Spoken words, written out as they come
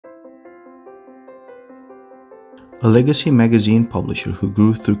A legacy magazine publisher who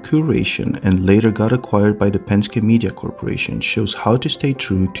grew through curation and later got acquired by the Penske Media Corporation shows how to stay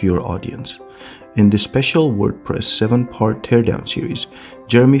true to your audience. In this special WordPress 7-part teardown series,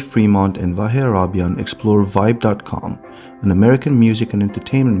 Jeremy Fremont and Vahe Arabian explore Vibe.com, an American music and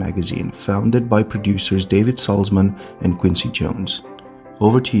entertainment magazine founded by producers David Salzman and Quincy Jones.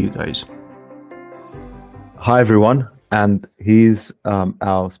 Over to you guys. Hi everyone, and here's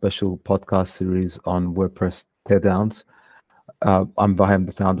our special podcast series on WordPress teardowns. I'm Vahe,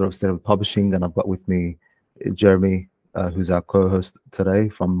 the founder of State of Publishing, and I've got with me Jeremy, who's our co-host today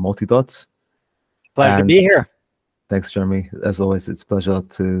from Multidots. Glad to be here. Thanks, Jeremy. As always, it's a pleasure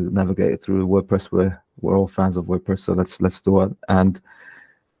to navigate through WordPress. We're all fans of WordPress, so let's do it. And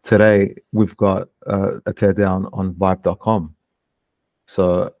today we've got a teardown on Vibe.com.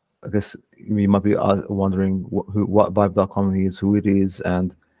 So I guess you might be wondering what Vibe.com is, who it is,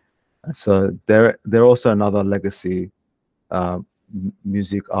 and so they're also another legacy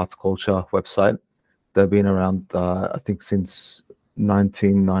music, arts, culture website. They've been around, I think, since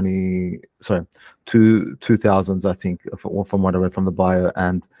 2000s, I think, from what I read from the bio.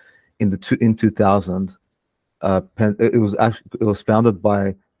 And in 2000, it was founded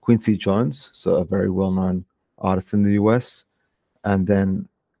by Quincy Jones, so a very well-known artist in the US, and then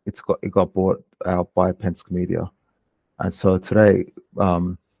it got bought out by Penske Media. And so today,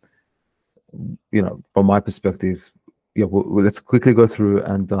 from my perspective, let's quickly go through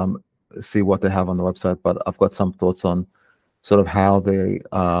and see what they have on the website. But I've got some thoughts on sort of how they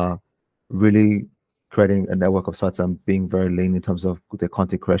are really creating a network of sites and being very lean in terms of their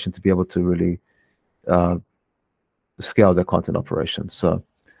content creation to be able to really scale their content operations. So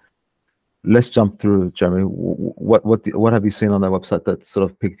let's jump through, Jeremy. What have you seen on their website that sort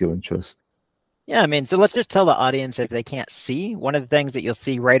of piqued your interest? Yeah, I mean, so let's just tell the audience if they can't see, one of the things that you'll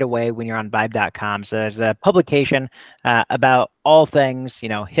see right away when you're on Vibe.com. So there's a publication about all things,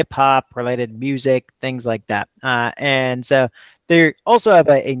 hip hop related music, things like that. And so they also have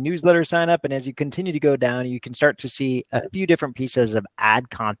a newsletter sign up. And as you continue to go down, you can start to see a few different pieces of ad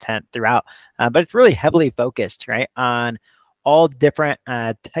content throughout. But it's really heavily focused, right, on all different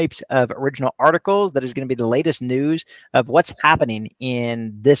types of original articles that is going to be the latest news of what's happening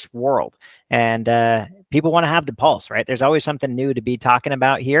in this world. And people want to have the pulse, right? There's always something new to be talking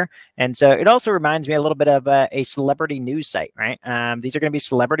about here. And so it also reminds me a little bit of a celebrity news site, right? These are going to be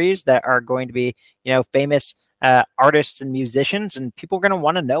celebrities that are going to be, famous artists and musicians, and people are going to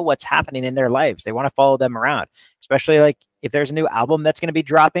want to know what's happening in their lives. They want to follow them around, especially like if there's a new album that's going to be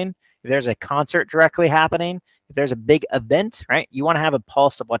dropping, if there's a concert directly happening, if there's a big event, right? You want to have a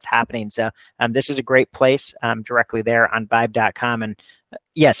pulse of what's happening. So this is a great place directly there on Vibe.com. And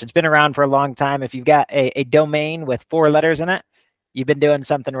yes, it's been around for a long time. If you've got a domain with 4 letters in it, you've been doing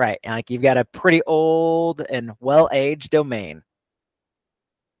something right. Like you've got a pretty old and well-aged domain.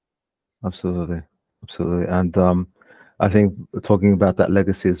 Absolutely. Absolutely. And I think talking about that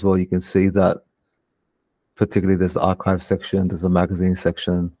legacy as well, you can see that particularly there's the archive section, there's a magazine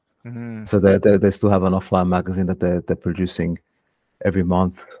section. Mm-hmm. So they still have an offline magazine that they're producing every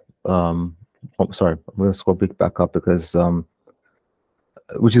month. Sorry, I'm going to scroll back up because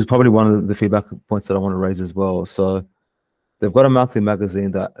which is probably one of the feedback points that I want to raise as well. So they've got a monthly magazine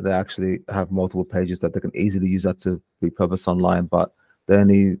that they actually have multiple pages that they can easily use that to repurpose online, but they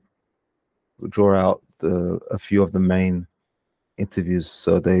only draw out a few of the main interviews.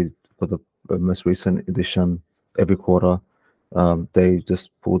 So for the most recent edition, every quarter, they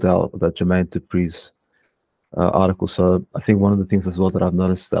just pulled out the Jermaine Dupri's article. So I think one of the things as well that I've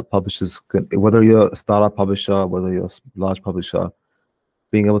noticed that publishers can, whether you're a startup publisher, whether you're a large publisher,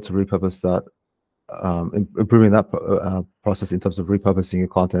 being able to repurpose that, improving that process in terms of repurposing your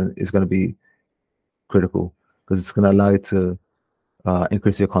content is going to be critical, because it's going to allow you to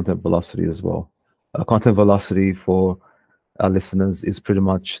increase your content velocity as well. Content velocity for our listeners is pretty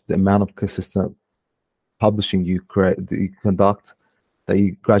much the amount of consistent publishing you conduct that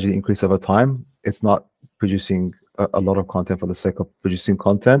you gradually increase over time. It's not producing a lot of content for the sake of producing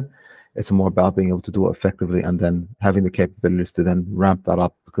content. It's more about being able to do it effectively and then having the capabilities to then ramp that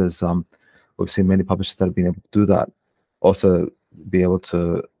up, because we've seen many publishers that have been able to do that, also be able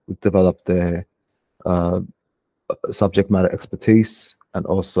to develop their subject matter expertise, and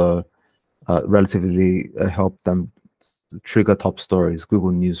also relatively help them trigger top stories,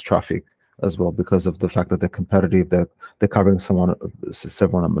 Google News traffic as well, because of the fact that they're competitive. They're covering several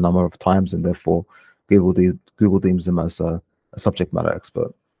number of times, and therefore Google deems them as a subject matter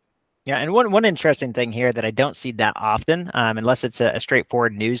expert. Yeah, and one interesting thing here that I don't see that often, unless it's a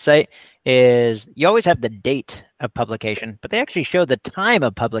straightforward news site, is you always have the date of publication, but they actually show the time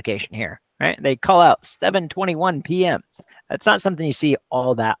of publication here. right? They call out 7:21 p.m. That's not something you see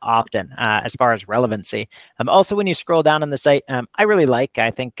all that often as far as relevancy. Also, when you scroll down on the site, I really like,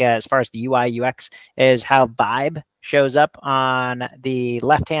 I think as far as the UI UX is how Vibe shows up on the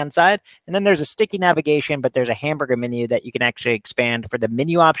left-hand side. And then there's a sticky navigation, but there's a hamburger menu that you can actually expand for the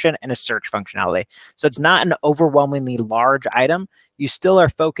menu option and a search functionality. So it's not an overwhelmingly large item. You still are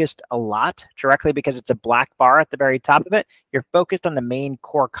focused a lot directly because it's a black bar at the very top of it. You're focused on the main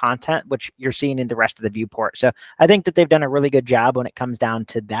core content, which you're seeing in the rest of the viewport. So I think that they've done a really good job when it comes down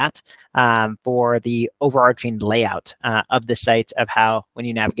to that for the overarching layout of the site of how when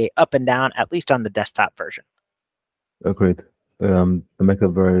you navigate up and down, at least on the desktop version. Agreed. They make it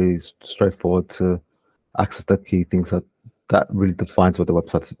very straightforward to access the key things that really defines what the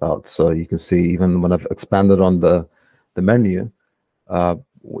website's about. So you can see even when I've expanded on the menu,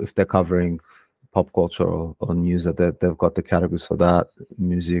 if they're covering pop culture or news, that they've got the categories for that,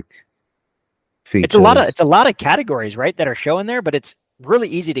 music, features. It's a lot of categories, right, that are showing there, but it's really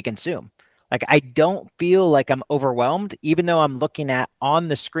easy to consume. Like I don't feel like I'm overwhelmed, even though I'm looking at on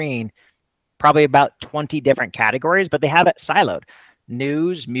the screen probably about 20 different categories, but they have it siloed.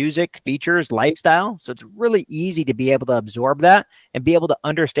 News, music, features, lifestyle. So it's really easy to be able to absorb that and be able to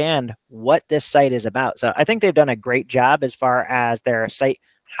understand what this site is about. So I think they've done a great job as far as their site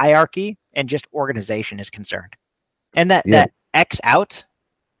hierarchy and just organization is concerned. And that X out,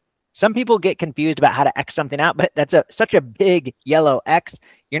 some people get confused about how to X something out, but that's such a big yellow X.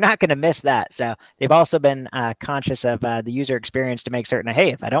 You're not going to miss that. So they've also been conscious of the user experience to make certain that,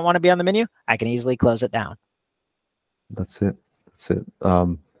 hey, if I don't want to be on the menu, I can easily close it down. That's it. That's it.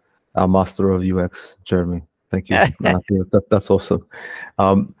 Our master of UX, Jeremy. Thank you. That's awesome.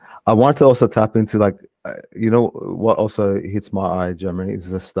 I want to also tap into what also hits my eye, Jeremy, is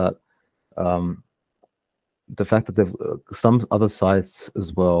just that the fact that they've some other sites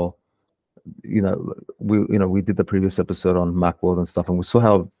as well. We did the previous episode on Macworld and stuff, and we saw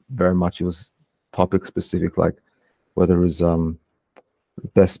how very much it was topic specific, like whether it was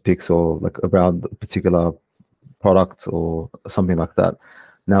best picks or like around a particular product or something like that.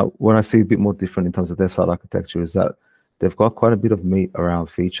 Now, what I see a bit more different in terms of their site architecture is that they've got quite a bit of meat around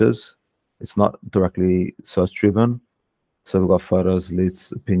features. It's not directly search driven. So we've got photos,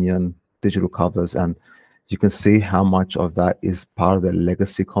 lists, opinion, digital covers, and you can see how much of that is part of their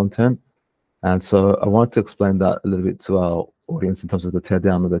legacy content. And so I want to explain that a little bit to our audience in terms of the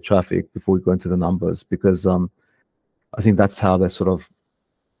teardown of the traffic before we go into the numbers, because I think that's how they sort of,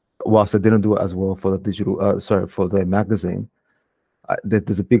 whilst they didn't do it as well for the digital, for the magazine,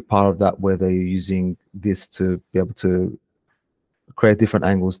 there's a big part of that where they're using this to be able to create different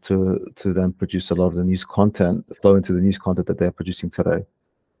angles to then produce a lot of the news content, flow into the news content that they're producing today.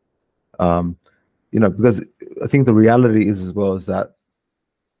 Because I think the reality is as well is that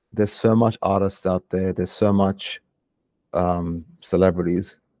there's so much artists out there, there's so much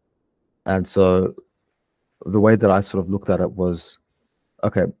celebrities. And so the way that I sort of looked at it was,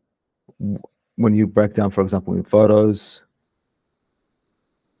 okay, when you break down, for example, in photos,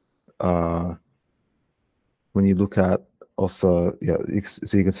 when you look at also,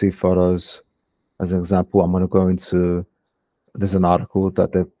 so you can see photos as an example. I'm going to go into, there's an article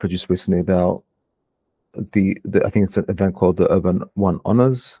that they've produced recently about I think it's an event called the Urban One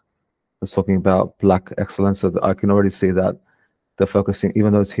Honors. It's talking about Black excellence. So I can already see that they're focusing,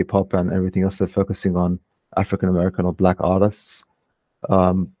 even though it's hip hop and everything else, they're focusing on African American or Black artists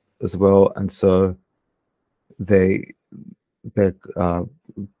as well. And so they're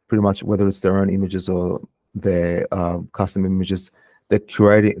pretty much, whether it's their own images or their custom images, they're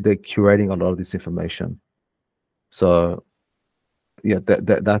curating a lot of this information. So yeah,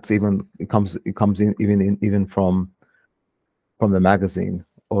 that's even it comes in even from the magazine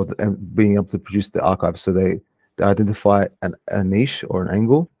and being able to produce the archive. So they identify a niche or an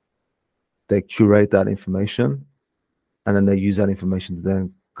angle, they curate that information, and then they use that information to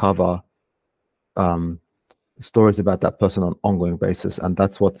then cover stories about that person on an ongoing basis. And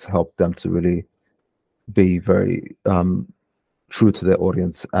that's what's helped them to really be very true to their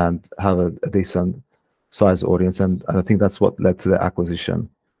audience and have a decent size audience. And I think that's what led to the acquisition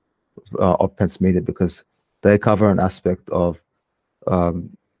of Pence Media, because they cover an aspect of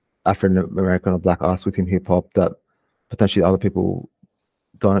African American or Black arts within hip hop that potentially other people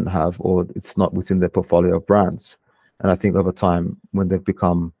don't have, or it's not within their portfolio of brands. And I think over time, when they've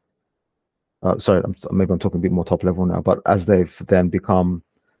become, maybe I'm talking a bit more top level now, but as they've then become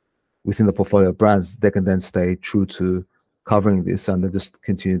within the portfolio of brands, they can then stay true to covering this, and they just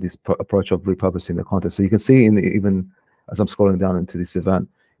continue this approach of repurposing the content. So you can see even as I'm scrolling down into this event,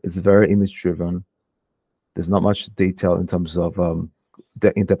 it's very image driven. There's not much detail in terms of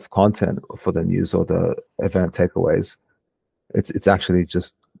the in-depth content for the news or the event takeaways. It's actually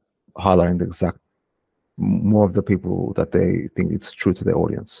just highlighting the exact more of the people that they think it's true to their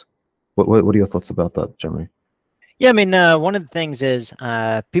audience. What are your thoughts about that, Jeremy? Yeah, I mean, one of the things is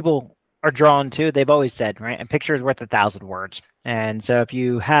people are drawn to, they've always said, right, a picture is worth 1,000 words. And so if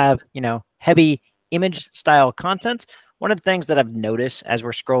you have, heavy image style content, one of the things that I've noticed as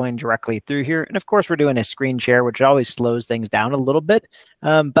we're scrolling directly through here, and of course we're doing a screen share, which always slows things down a little bit,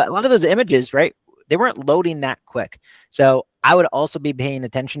 but a lot of those images, right, they weren't loading that quick. So I would also be paying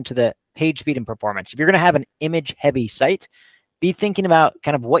attention to the page speed and performance. If you're going to have an image heavy site, be thinking about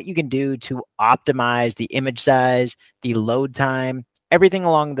kind of what you can do to optimize the image size, the load time, everything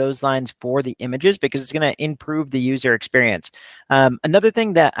along those lines for the images, because it's going to improve the user experience. Another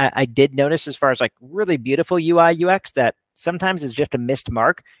thing that I did notice as far as like really beautiful UI UX that sometimes is just a missed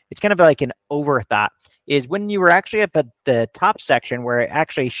mark, it's kind of like an overthought, is when you were actually up at the top section where it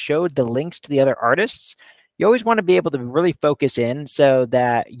actually showed the links to the other artists, you always want to be able to really focus in so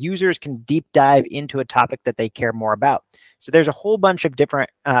that users can deep dive into a topic that they care more about. So there's a whole bunch of different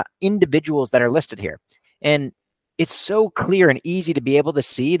individuals that are listed here. And it's so clear and easy to be able to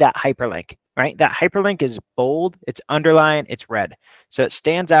see that hyperlink, right? That hyperlink is bold, it's underlined, it's red. So it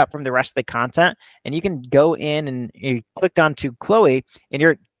stands out from the rest of the content. And you can go in and you clicked onto Chloe and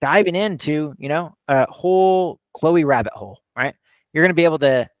you're diving into, a whole Chloe rabbit hole, right? You're going to be able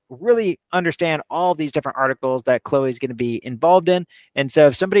to really understand all these different articles that Chloe is going to be involved in. And so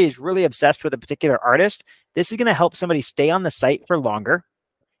if somebody is really obsessed with a particular artist, this is going to help somebody stay on the site for longer.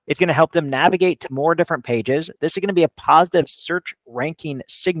 It's going to help them navigate to more different pages. This is going to be a positive search ranking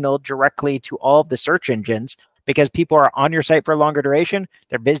signal directly to all of the search engines because people are on your site for a longer duration.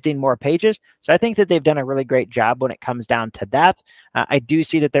 They're visiting more pages. So I think that they've done a really great job when it comes down to that. I do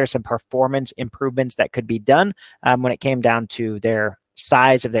see that there's some performance improvements that could be done when it came down to their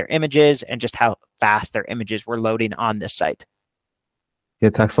size of their images and just how fast their images were loading on this site. Yeah,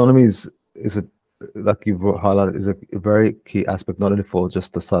 taxonomy is a, like you've highlighted, is a very key aspect, not only for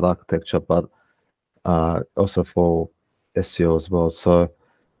just the site architecture, but also for SEO as well. So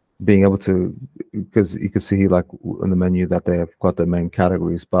being able to, because you can see like in the menu that they have got their main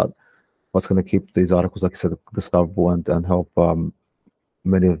categories, but what's going to keep these articles, like I said, discoverable and help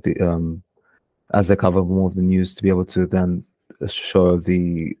many of the, as they cover more of the news, to be able to then show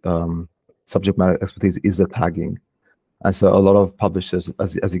the subject matter expertise is the tagging. And so a lot of publishers,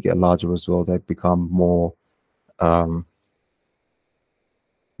 as you get larger as well, they become more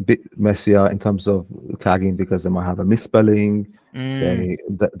bit messier in terms of tagging because they might have a misspelling.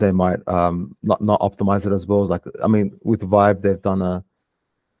 They might not optimize it as well. Like, I mean, with Vibe, they've done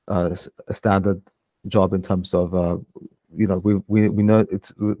a standard job in terms of we know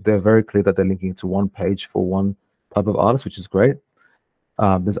they're very clear that they're linking to one page for one type of artist, which is great.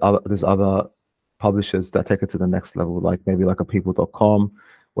 There's other publishers that take it to the next level, like maybe like a people.com,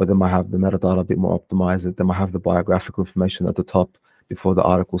 where they might have the metadata a bit more optimized. They might have the biographical information at the top before the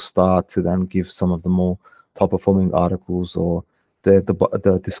articles start to then give some of the more top performing articles or the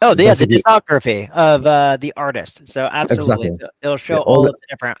discography of the artist. So absolutely, exactly. It'll show all of the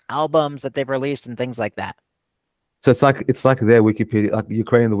different albums that they've released and things like that. So it's like their Wikipedia, like you're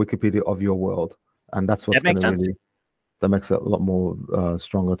creating the Wikipedia of your world, and that's what's going to really, that makes it a lot more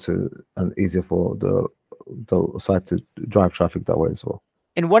stronger and easier for the site to drive traffic that way as well.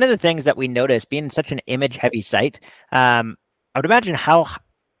 And one of the things that we noticed, being such an image heavy site, I would imagine how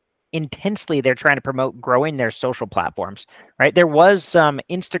intensely they're trying to promote growing their social platforms, right? There was some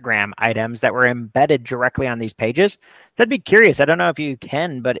Instagram items that were embedded directly on these pages. So I'd be curious. I don't know if you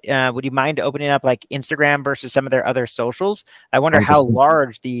can, but would you mind opening up like Instagram versus some of their other socials? I wonder 100%. How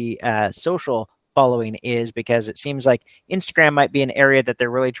large the social following is, because it seems like Instagram might be an area that they're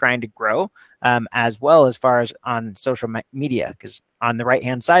really trying to grow, as well as far as on social media, because on the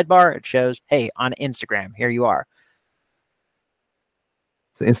right-hand sidebar, it shows, hey, on Instagram, here you are.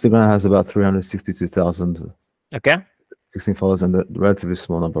 So Instagram has about 362,000 16 followers and a relatively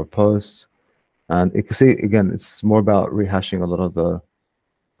small number of posts. And you can see, again, it's more about rehashing a lot of the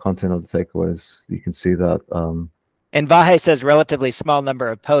content of the takeaways. You can see that. And Vahe says relatively small number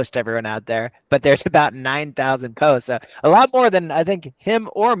of posts, everyone out there, but there's about 9,000 posts. So a lot more than I think him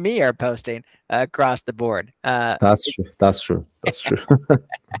or me are posting across the board. That's true. That's true. That's true.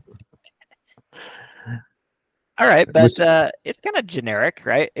 All right, but it's kind of generic,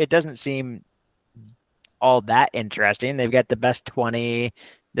 right? It doesn't seem all that interesting. They've got the best 20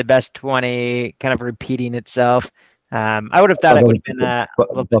 kind of repeating itself. I would have thought it would have been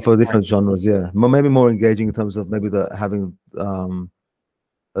but for different genres, yeah. Maybe more engaging in terms of maybe having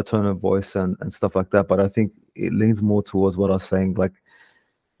a tone of voice and stuff like that. But I think it leans more towards what I was saying, like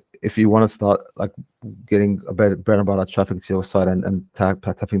if you want to start like getting a better and better traffic to your site and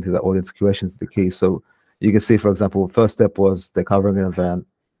tapping into the audience, curation is the key. So you can see, for example, first step was they're covering an event,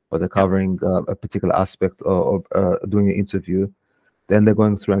 or they're covering a particular aspect, or doing an interview. Then they're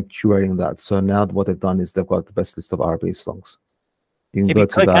going through and curating that. So now what they've done is they've got the best list of R&B songs. You can if go you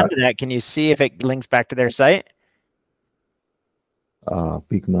to click that. onto that, can you see if it links back to their site?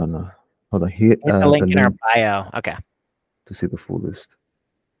 Big no. Hold on, here. Hit the link in our bio. Okay. To see the full list.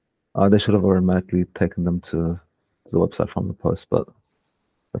 They should have automatically taken them to the website from the post, but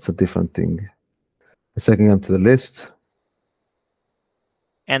that's a different thing. It's taking them to the list.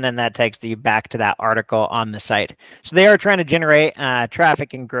 And then that takes you back to that article on the site. So they are trying to generate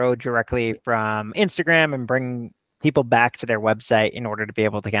traffic and grow directly from Instagram and bring people back to their website in order to be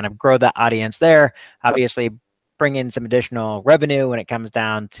able to kind of grow that audience there. Obviously, bring in some additional revenue when it comes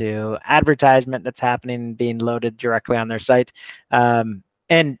down to advertisement that's happening, being loaded directly on their site.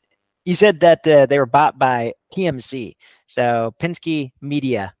 And you said that they were bought by PMC, so Penske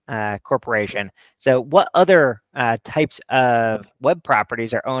Media Corporation. So what other types of web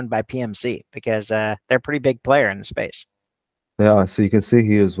properties are owned by PMC? Because they're a pretty big player in the space. Yeah, so you can see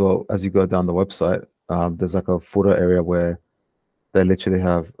here as well, as you go down the website, there's like a footer area where they literally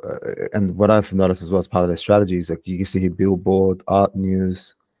have, and what I've noticed as well as part of their strategy is like you can see here billboard, art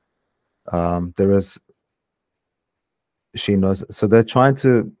news. There is She Knows. So they're trying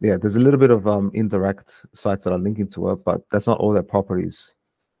to, there's a little bit of indirect sites that are linking to it, but that's not all their properties.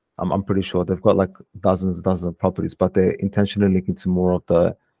 I'm pretty sure they've got like dozens of properties, but they're intentionally linking to more of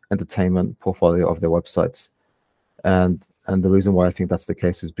the entertainment portfolio of their websites. And the reason why I think that's the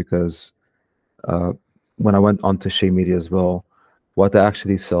case is because when I went on to She Media as well, what they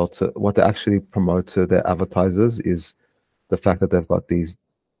actually promote to their advertisers is the fact that they've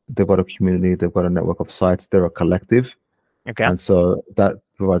got a community, they've got a network of sites, they're a collective. Okay. And so that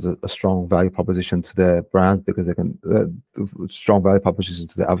provides a strong value proposition to their brands, because they can strong value proposition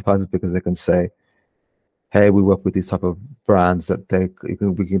to the advertisers, because they can say, hey, we work with these type of brands that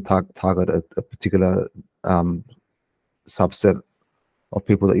we can target a particular subset of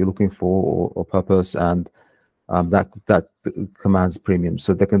people that you're looking for or purpose, and that commands premium.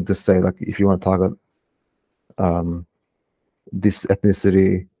 So they can just say, like, if you want to target this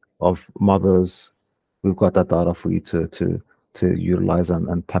ethnicity of mothers, we've got that data for you to utilize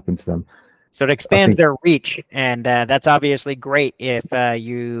and tap into them. So it expands their reach, and that's obviously great if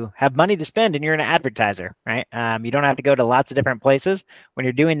you have money to spend and you're an advertiser, right? You don't have to go to lots of different places. When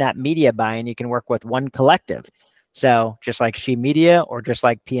you're doing that media buying, you can work with one collective. So just like She Media or just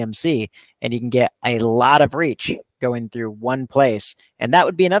like PMC, and you can get a lot of reach going through one place. And that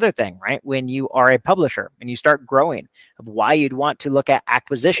would be another thing, right? When you are a publisher and you start growing, of why you'd want to look at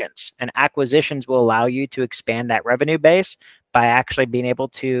acquisitions. And acquisitions will allow you to expand that revenue base by actually being able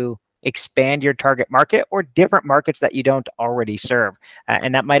to expand your target market or different markets that you don't already serve.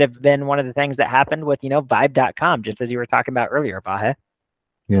 And that might have been one of the things that happened with, Vibe.com, just as you were talking about earlier, Vahe.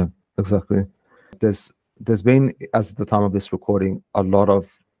 Yeah, exactly. There's been, as at the time of this recording, a lot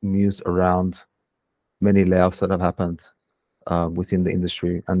of news around many layoffs that have happened within the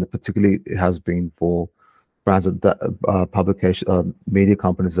industry, and particularly it has been for brands that media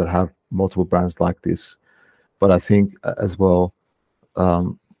companies that have multiple brands like this. But I think as well,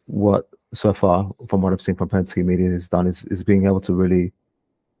 what so far from what I've seen from Penske Media has done is being able to really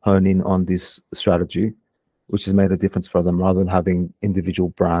hone in on this strategy, which has made a difference for them, rather than having individual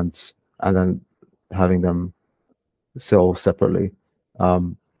brands and then having them sell separately.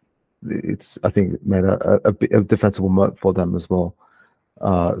 It's, I think, made a defensible moat for them as well.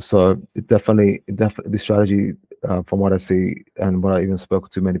 So it definitely the strategy, from what I see and what I even spoke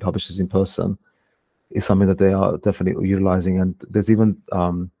to many publishers in person, is something that they are definitely utilizing. And there's even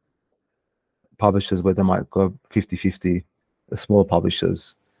publishers where they might go 50-50, small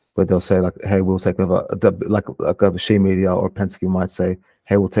publishers, where they'll say, like, hey, we'll take over, like a She Media or Penske might say,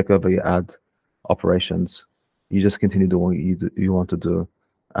 hey, we'll take over your ad operations. You just continue doing what you want to do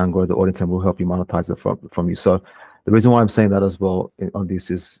and grow the audience, and we'll help you monetize it from you. So the reason why I'm saying that as well on this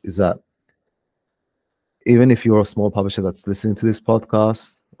is that even if you're a small publisher that's listening to this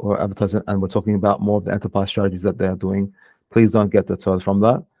podcast or advertising, and we're talking about more of the enterprise strategies that they are doing, please don't get deterred from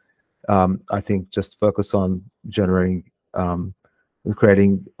that. I think just focus on generating,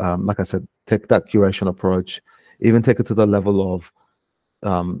 creating, like I said, take that curation approach, even take it to the level of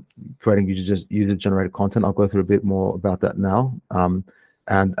creating user-generated content. I'll go through a bit more about that now,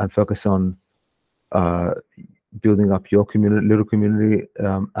 and focus on building up your little community,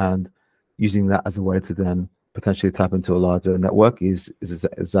 and using that as a way to then potentially tap into a larger network is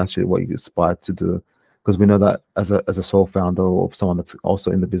actually what you aspire to do. because we know that as a sole founder or someone that's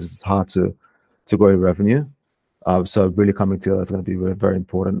also in the business, it's hard to grow your revenue. So really coming together is going to be very, very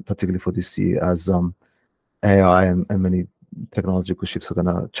important, particularly for this year, as AI and many technological shifts are going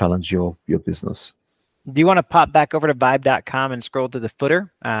to challenge your business. Do you want to pop back over to vibe.com and scroll to the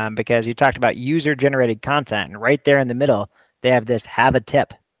footer? Because you talked about user-generated content, and right there in the middle, they have this have a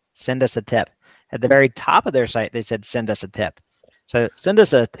tip, send us a tip. At the very top of their site, they said send us a tip. So send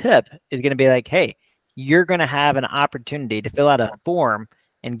us a tip is going to be like, hey, you're going to have an opportunity to fill out a form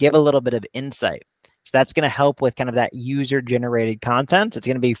and give a little bit of insight. So that's going to help with kind of that user-generated content. It's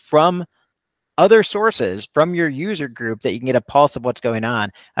going to be from other sources from your user group that you can get a pulse of what's going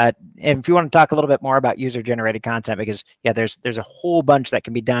on. And if you want to talk a little bit more about user-generated content, because yeah, there's a whole bunch that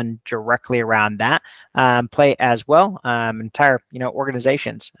can be done directly around that play as well. Entire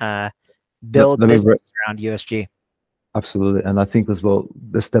organizations build business around USG. Absolutely, and I think as well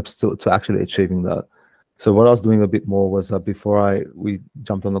the steps to actually achieving that. So what I was doing a bit more was before we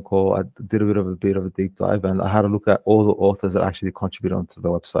jumped on the call, I did a bit of a deep dive, and I had a look at all the authors that actually contribute onto the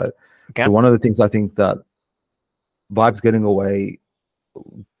website. Okay. So one of the things I think that Vibe's getting away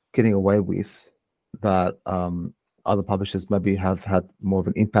with that other publishers maybe have had more of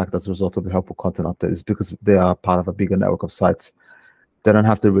an impact as a result of the helpful content update is because they are part of a bigger network of sites. They don't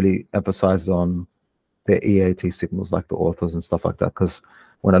have to really emphasize on their EAT signals like the authors and stuff like that. Because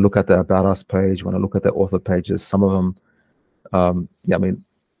when I look at the About Us page, when I look at the author pages, some of them, I mean,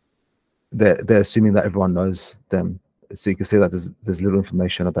 they're assuming that everyone knows them. So you can see that there's little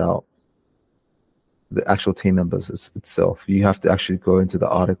information about the actual team members itself. You have to actually go into the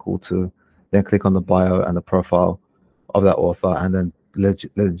article to then click on the bio and the profile of that author and then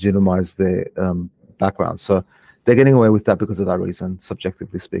legitimize their background. So they're getting away with that because of that reason,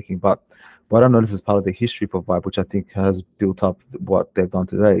 subjectively speaking. But what I noticed as part of the history for Vibe, which I think has built up what they've done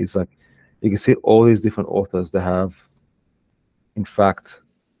today, is like you can see all these different authors. They have, in fact,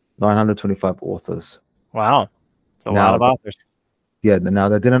 925 authors. Wow, it's a lot of authors. Yeah, now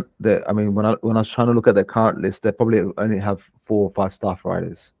they didn't. I mean, when I was trying to look at their current list, they probably only have 4 or 5 staff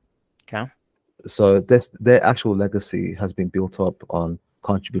writers. Okay. So their actual legacy has been built up on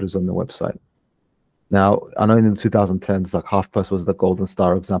contributors on the website. Now, I know in the 2010s, like HuffPost was the golden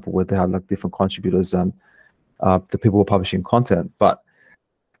star example where they had like different contributors and the people were publishing content. But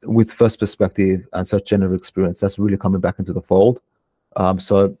with First Perspective and Search Generative Experience, that's really coming back into the fold.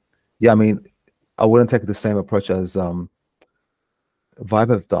 So, yeah, I mean, I wouldn't take the same approach as Vibe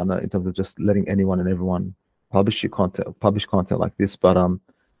have done in terms of just letting anyone and everyone publish content like this. But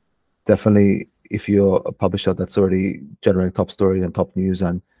definitely, if you're a publisher that's already generating top story and top news,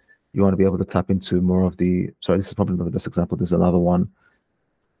 and you want to be able to tap into more of the, sorry, this is probably not the best example. There's another one,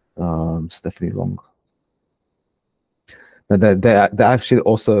 Stephanie Long. And they actually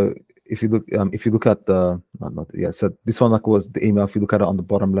also, if you look at the, so this one like was the email. If you look at it on the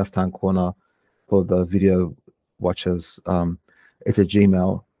bottom left-hand corner for the video watchers, it's a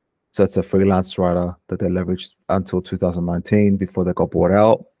Gmail. So it's a freelance writer that they leveraged until 2019 before they got bought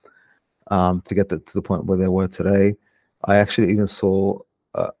out to get to the point where they were today. I actually even saw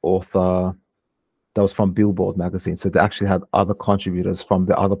an author that was from Billboard magazine. So they actually had other contributors from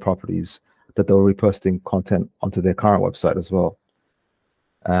the other properties that they were reposting content onto their current website as well.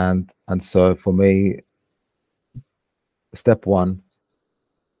 And so for me, step one,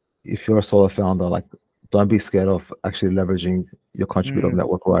 if you're a solo founder, like don't be scared of actually leveraging your contributor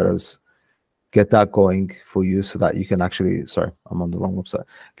network writers. Get that going for you so that you can actually, sorry, I'm on the wrong website.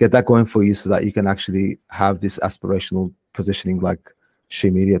 Get that going for you so that you can actually have this aspirational positioning like She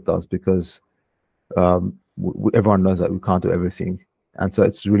Media does, because everyone knows that we can't do everything. And so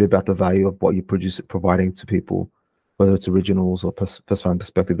it's really about the value of what you providing to people, whether it's originals or first-hand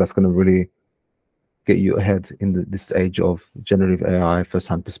perspective. That's going to really get you ahead in this age of generative AI,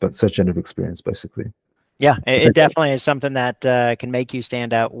 first-hand perspective, search generative experience, basically. Yeah, it definitely is something that can make you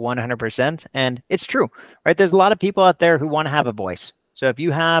stand out 100%. And it's true, right? There's a lot of people out there who want to have a voice. So if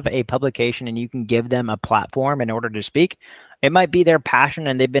you have a publication and you can give them a platform in order to speak, it might be their passion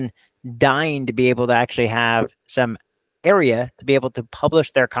and they've been dying to be able to actually have some area to be able to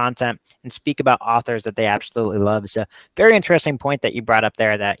publish their content and speak about authors that they absolutely love. So very interesting point that you brought up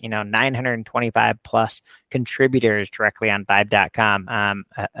there, that 925 plus contributors directly on vibe.com,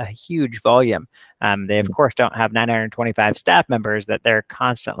 a huge volume. They of course don't have 925 staff members that they're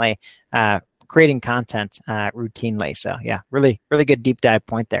constantly creating content routinely. So yeah, really good deep dive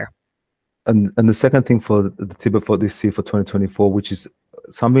point there. And the second thing for the tip for this year for 2024, which is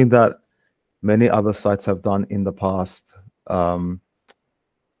something that many other sites have done in the past, many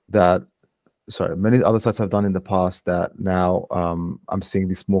other sites have done in the past that now I'm seeing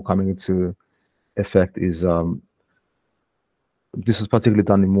this more coming into effect is this was particularly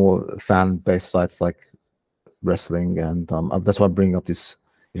done in more fan-based sites like wrestling, and that's why I bring up this.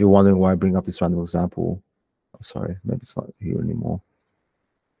 If you're wondering why I bring up this random example, oh, sorry, maybe it's not here anymore.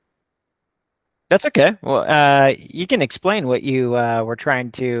 That's okay. Well, you can explain what you were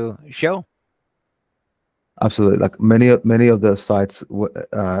trying to show. Absolutely, like many of the sites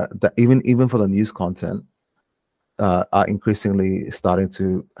that even for the news content are increasingly starting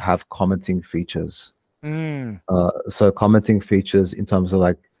to have commenting features. So commenting features in terms of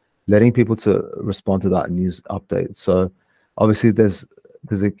like letting people to respond to that news update. So obviously there's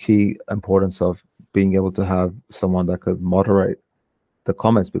a key importance of being able to have someone that could moderate the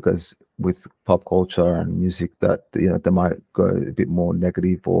comments, because with pop culture and music that, you know, they might go a bit more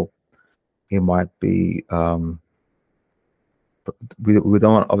negative, or it might be we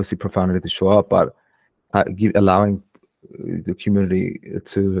don't want obviously profanity to show up, but allowing the community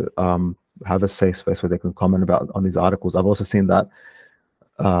to have a safe space where they can comment on these articles. I've also seen that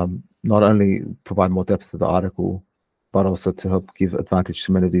not only provide more depth to the article, but also to help give advantage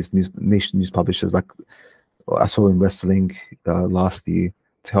to many of these niche news publishers, like I saw in wrestling last year,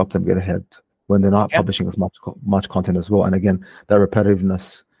 to help them get ahead when they're not publishing as much content as well. And again, that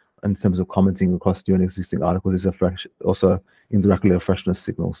repetitiveness in terms of commenting across new and existing articles is also indirectly a freshness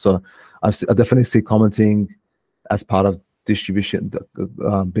signal. So I definitely see commenting as part of distribution,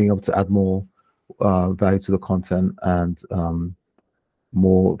 being able to add more value to the content, and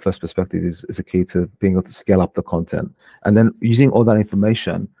more first perspective is a key to being able to scale up the content. And then using all that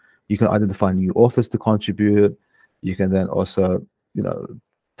information, you can identify new authors to contribute. You can then also, you know,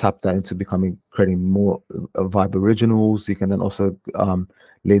 tap that into creating more vibe originals. You can then also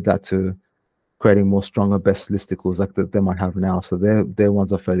lead that to creating more stronger best listicles like they might have now. So their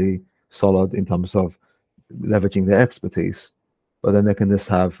ones are fairly solid in terms of leveraging their expertise, but then they can just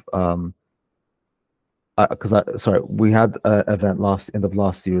have we had an event end of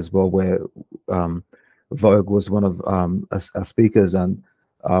last year as well, where Vogue was one of our speakers, and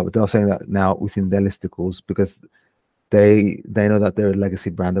they were saying that now within their listicles, because they know that they're a legacy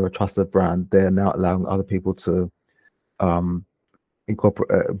brand, they're a trusted brand, they're now allowing other people to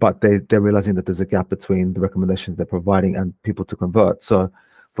incorporate, but they're realizing that there's a gap between the recommendations they're providing and people to convert. So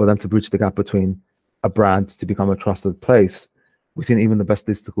for them to bridge the gap between a brand to become a trusted place, within even the best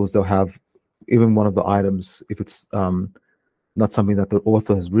listicles, they'll have even one of the items, if it's not something that the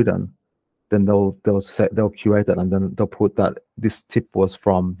author has written, then they'll curate that, and then they'll put that this tip was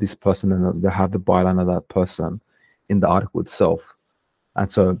from this person, and they'll have the byline of that person in the article itself.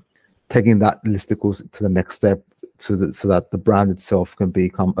 And so taking that listicles to the next step, so that the brand itself can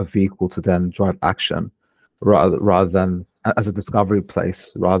become a vehicle to then drive action, rather than as a discovery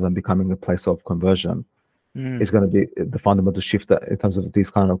place, rather than becoming a place of conversion. Is going to be the fundamental shift that in terms of these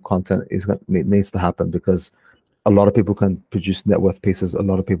kind of content needs to happen, because a lot of people can produce net worth pieces, a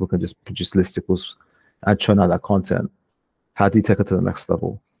lot of people can just produce listicles and churn out that content. How do you take it to the next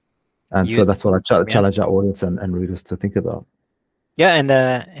level? And so that's what I challenge our audience and readers to think about. Yeah, and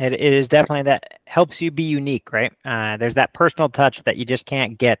it is definitely that helps you be unique, right? There's that personal touch that you just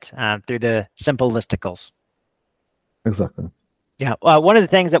can't get through the simple listicles. Exactly. Yeah, one of the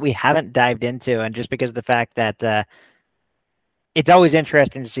things that we haven't dived into, and just because of the fact that it's always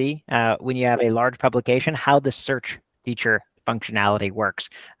interesting to see when you have a large publication, how the search feature functionality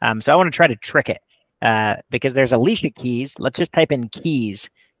works. So I want to try to trick it because there's Alicia Keys. Let's just type in keys,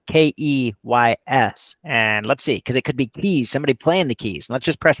 Keys, and let's see, because it could be keys, somebody playing the keys. Let's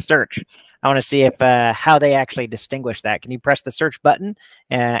just press search. I want to see if how they actually distinguish that. Can you press the search button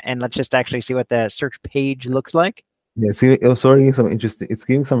and let's just actually see what the search page looks like? Yeah, see, it was already some interesting. It's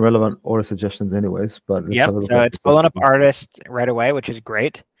giving some relevant order suggestions, anyways. But so it's pulling up artists right away, which is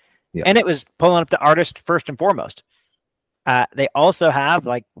great. Yeah. And it was pulling up the artist first and foremost. They also have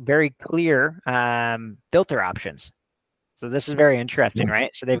like very clear filter options. So this is very interesting,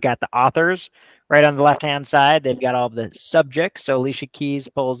 right? So they've got the authors right on the left-hand side. They've got all the subjects. So Alicia Keys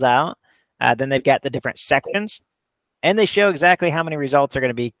pulls out. Then they've got the different sections. And they show exactly how many results are going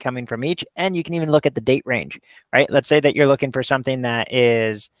to be coming from each. And you can even look at the date range, right? Let's say that you're looking for something that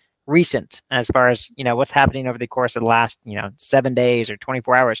is recent as far as, you know, what's happening over the course of the last, 7 days or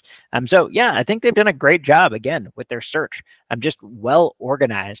 24 hours. So yeah, I think they've done a great job again with their search. Just well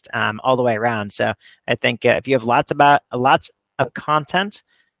organized all the way around. So I think if you have lots of content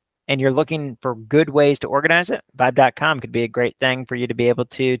and you're looking for good ways to organize it, Vibe.com could be a great thing for you to be able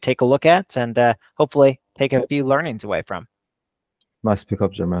to take a look at and hopefully take a few learnings away from. Nice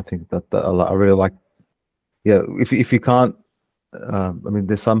pickup, Jim. I think that I really like. Yeah, if you can't, I mean,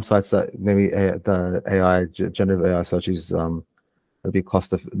 there's some sites that maybe the AI generative AI search is It'll be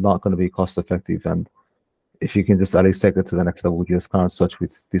not going to be cost effective. And if you can just at least take it to the next level with your current search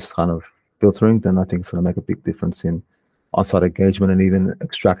with this kind of filtering, then I think it's going to make a big difference in on-site engagement and even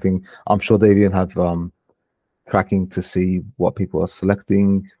extracting. I'm sure they even have tracking to see what people are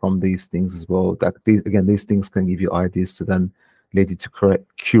selecting from these things as well. These things can give you ideas to then lead you to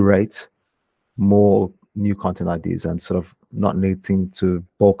curate more new content ideas and sort of not needing to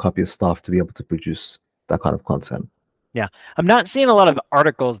bulk up your stuff to be able to produce that kind of content. Yeah, I'm not seeing a lot of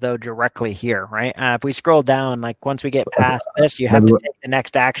articles though directly here, right? If we scroll down, like once we get past this, you have to take the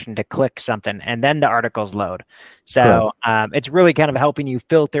next action to click something, and then the articles load. So it's really kind of helping you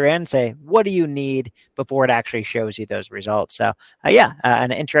filter in, say, what do you need before it actually shows you those results. So yeah,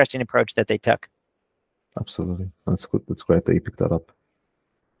 an interesting approach that they took. Absolutely, that's good. That's great that you picked that up.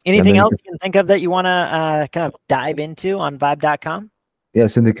 Anything else you can think of that you want to kind of dive into on Vibe.com? Yeah,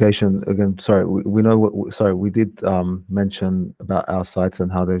 syndication again. Sorry, we know what. Sorry, we did mention about our sites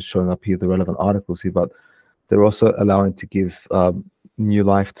and how they're showing up here, the relevant articles here, but they're also allowing to give new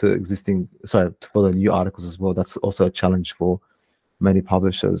life to existing. Sorry, for the new articles as well. That's also a challenge for many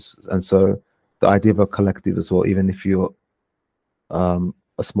publishers, and so the idea of a collective as well. Even if you're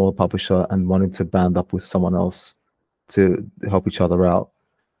a small publisher and wanting to band up with someone else to help each other out,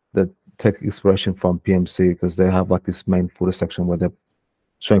 that take inspiration from PMC, because they have like this main footer section where they're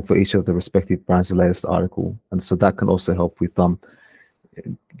showing for each of the respective brands the latest article, and so that can also help with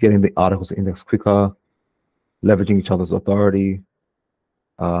getting the articles indexed quicker, leveraging each other's authority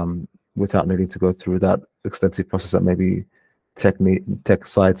without needing to go through that extensive process that maybe tech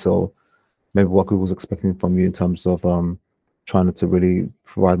sites or maybe what Google's expecting from you in terms of trying to really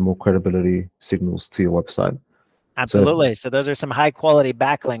provide more credibility signals to your website. Absolutely. So those are some high quality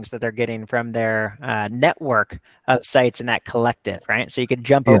backlinks that they're getting from their network of sites in that collective, right? So you can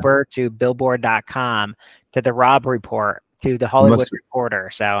jump over to billboard.com, to the Rob Report, to the Hollywood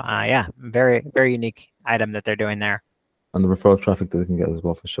Reporter. So yeah, very, very unique item that they're doing there. And the referral traffic that they can get as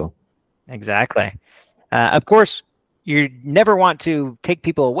well, for sure. Exactly. Of course, you never want to take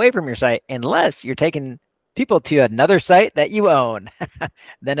people away from your site unless you're taking people to another site that you own.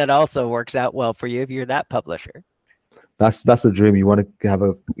 Then it also works out well for you if you're that publisher. That's the dream. You want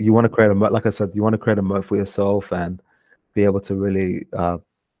to create a moat, like I said, you want to create a moat for yourself and be able to really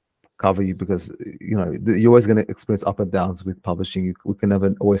cover you, because you're always going to experience up and downs with publishing. We can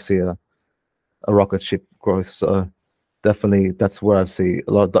never always see a rocket ship growth. So definitely that's where I see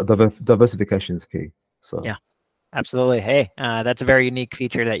a lot of diversification is key. So yeah, absolutely. Hey, that's a very unique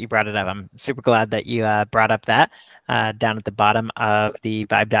feature that you brought it up. I'm super glad that you brought up that down at the bottom of the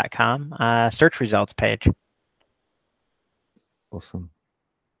Vibe.com search results page. Awesome.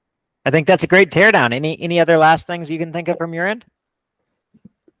 I think that's a great teardown. Any other last things you can think of from your end?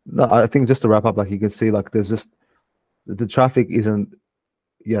 No, I think just to wrap up, like you can see, like there's just the traffic isn't.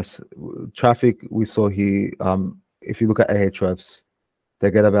 Yes, traffic we saw here. If you look at Ahrefs, they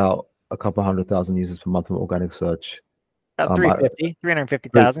get about a couple 100,000 users per month from organic search. About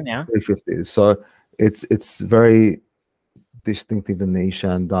 350,000, yeah. 350. So it's very distinctive and niche.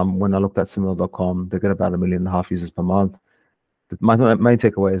 And when I looked at similar.com, they get about 1.5 million users per month. My main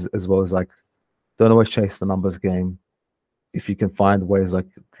takeaway is, as well, is like, don't always chase the numbers game. If you can find ways like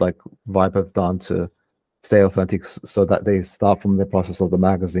Vibe have done to stay authentic, so that they start from the process of the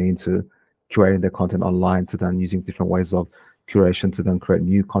magazine to curating their content online, to then using different ways of curation to then create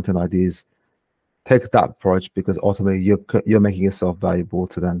new content ideas. Take that approach, because ultimately you're making yourself valuable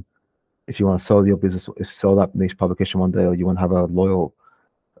to then, if you want to sell your business, sell that niche publication one day, or you want to have a loyal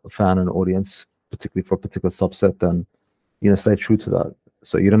fan and audience, particularly for a particular subset, then stay true to that.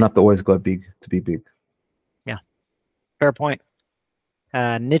 So you don't have to always go big to be big. Yeah, fair point.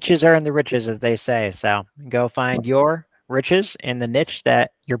 Niches are in the riches, as they say. So go find your riches in the niche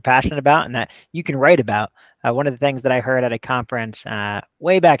that you're passionate about and that you can write about. One of the things that I heard at a conference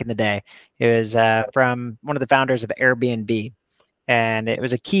way back in the day, it was from one of the founders of Airbnb. And it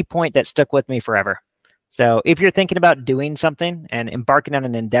was a key point that stuck with me forever. So if you're thinking about doing something and embarking on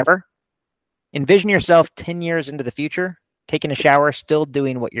an endeavor, envision yourself 10 years into the future, taking a shower, still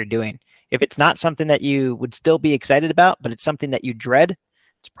doing what you're doing. If it's not something that you would still be excited about, but it's something that you dread,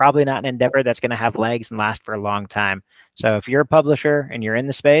 it's probably not an endeavor that's going to have legs and last for a long time. So if you're a publisher and you're in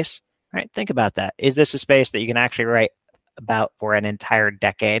the space, right, think about that. Is this a space that you can actually write about for an entire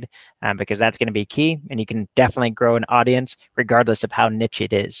decade? Because that's going to be key, and you can definitely grow an audience regardless of how niche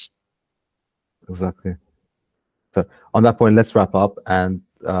it is. Exactly. So on that point, let's wrap up, and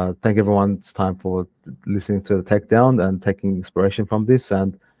thank everyone. It's time for listening to the takedown and taking inspiration from this.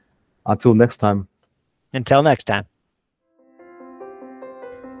 And until next time. Until next time.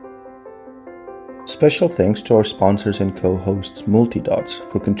 Special thanks to our sponsors and co-hosts Multidots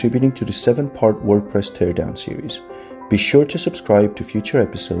for contributing to the 7-part WordPress Teardown series. Be sure to subscribe to future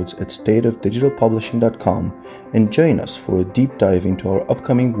episodes at stateofdigitalpublishing.com and join us for a deep dive into our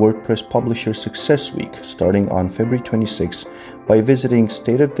upcoming WordPress Publisher Success Week starting on February 26 by visiting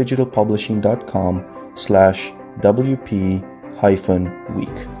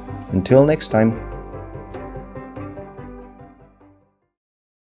stateofdigitalpublishing.com/WP-week. Until next time.